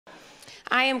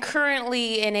I am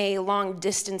currently in a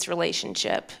long-distance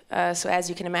relationship. So as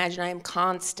you can imagine, I am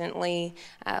constantly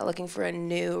looking for a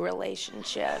new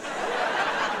relationship.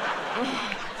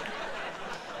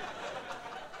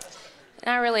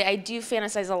 Not really. I do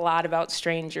fantasize a lot about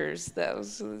strangers, though,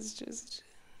 so it's just...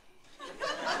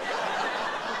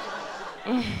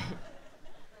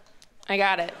 I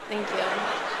got it. Thank you.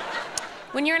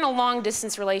 When you're in a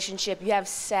long-distance relationship, you have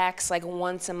sex like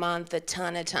once a month, a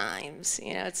ton of times.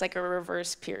 You know, it's like a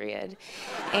reverse period.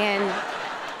 And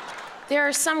there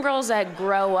are some girls that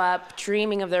grow up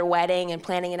dreaming of their wedding and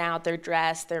planning it out, their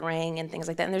dress, their ring, and things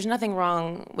like that. And there's nothing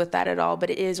wrong with that at all, but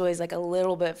it is always like a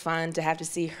little bit fun to have to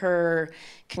see her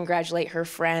congratulate her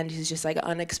friend who's just like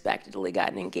unexpectedly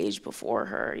gotten engaged before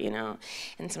her, you know?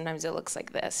 And sometimes it looks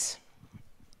like this.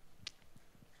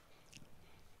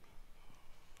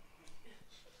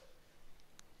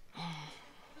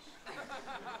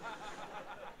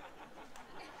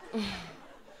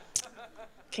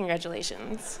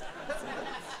 Congratulations.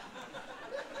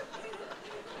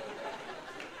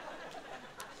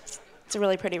 It's a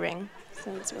really pretty ring,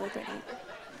 so it's really pretty.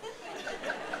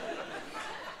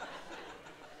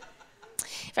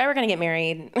 If I were gonna get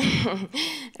married, I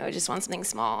would just want something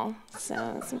small.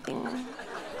 So something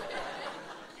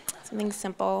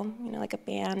simple, you know, like a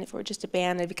band. If it were just a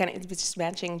band, it'd be just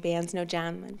matching bands, no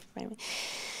gem.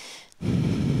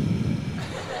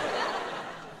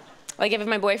 Like if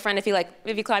my boyfriend, if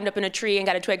he climbed up in a tree and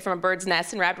got a twig from a bird's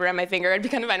nest and wrapped it around my finger, I'd be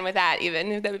kind of fine with that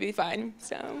even. That would be fine,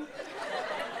 so.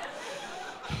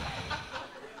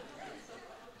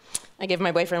 I gave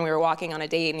my boyfriend, we were walking on a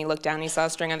date and he looked down and he saw a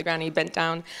string on the ground and he bent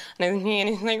down and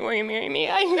he's like, will you marry me?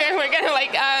 We're gonna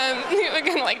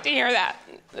like to hear that.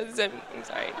 I'm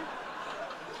sorry.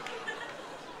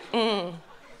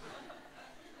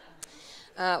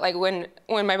 Like when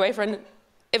my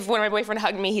boyfriend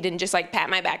hugged me, he didn't just like pat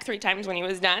my back 3 times when he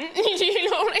was done.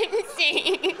 You know what I'm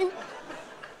saying?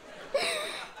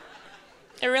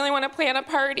 I really want to plan a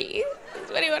party.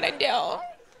 That's what I want to do.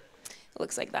 It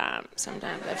looks like that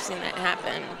sometimes. I've seen that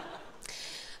happen.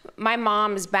 My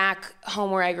mom is back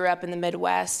home where I grew up in the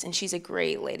Midwest, and she's a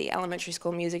great lady, elementary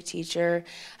school music teacher,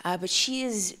 but she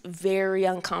is very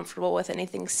uncomfortable with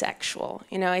anything sexual.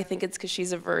 You know, I think it's because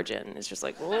she's a virgin. It's just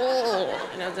like, oh,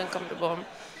 you know, it's uncomfortable.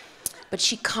 But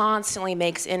she constantly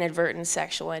makes inadvertent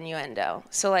sexual innuendo.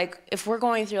 So like, if we're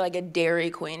going through like a Dairy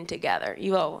Queen together,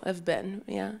 you all have been,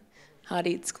 yeah? Hot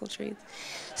Eats, school treats.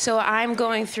 So I'm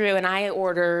going through and I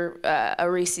order a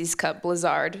Reese's Cup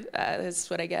Blizzard. That's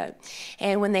what I get.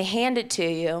 And when they hand it to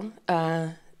you,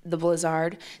 the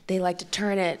Blizzard, they like to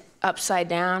turn it upside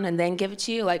down and then give it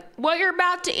to you. Like, what you're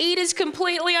about to eat is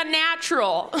completely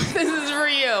unnatural. This is for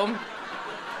you.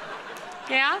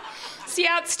 Yeah? See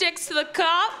how it sticks to the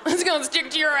cup? It's gonna stick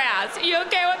to your ass. Are you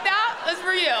okay with that? That's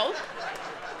for you.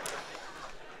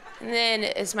 And then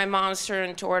it's my mom's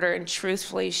turn to order, and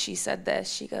truthfully, she said this.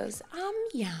 She goes,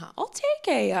 yeah, I'll take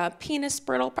a penis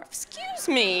brittle part. Excuse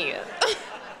me.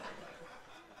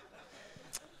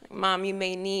 Mom, you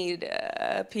may need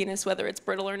a penis whether it's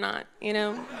brittle or not, you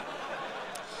know?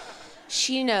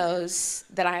 She knows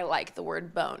that I like the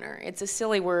word boner. It's a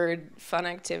silly word, fun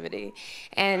activity.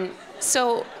 And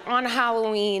so on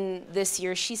Halloween this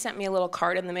year, she sent me a little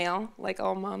card in the mail, like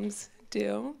all moms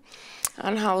do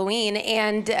on Halloween.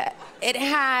 And it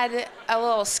had a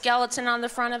little skeleton on the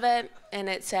front of it, and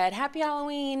it said, Happy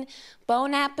Halloween,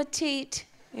 bon appetit,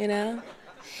 you know?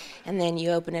 And then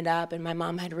you open it up, and my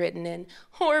mom had written in,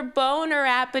 or boner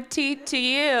appetit to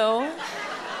you.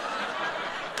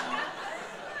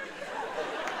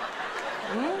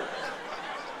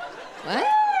 What?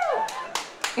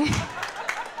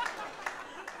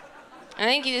 I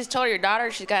think you just told your daughter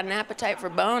she's got an appetite for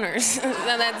boners.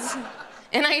 So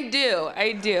and I do.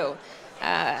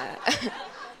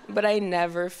 But I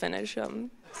never finish them.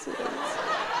 So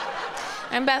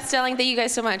I'm Beth Stelling. Thank you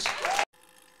guys so much.